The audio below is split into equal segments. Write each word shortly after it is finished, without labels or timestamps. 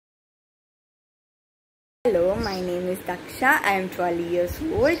Hello, my name is Daksha. I am 12 years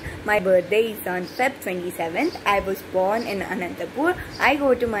old. My birthday is on Feb 27th. I was born in Anantapur. I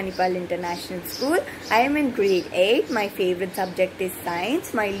go to Manipal International School. I am in grade 8. My favorite subject is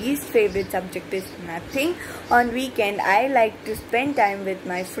science. My least favorite subject is nothing. On weekend, I like to spend time with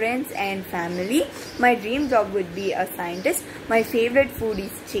my friends and family. My dream job would be a scientist. My favorite food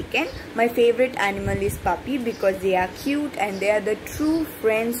is chicken. My favorite animal is puppy because they are cute and they are the true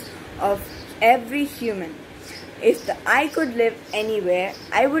friends of every human. If I could live anywhere,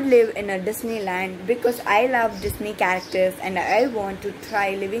 I would live in a Disneyland because I love Disney characters and I want to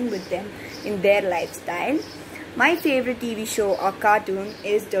try living with them in their lifestyle. My favorite TV show or cartoon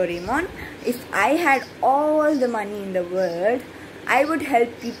is Doraemon. If I had all the money in the world, I would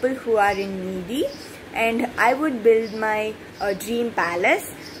help people who are in needy, and I would build my dream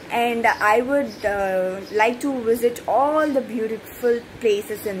palace, and I would like to visit all the beautiful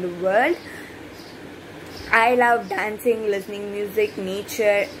places in the world. I love dancing, listening music,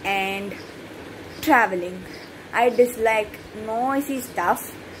 nature and traveling. I dislike noisy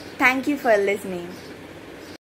stuff. Thank you for listening.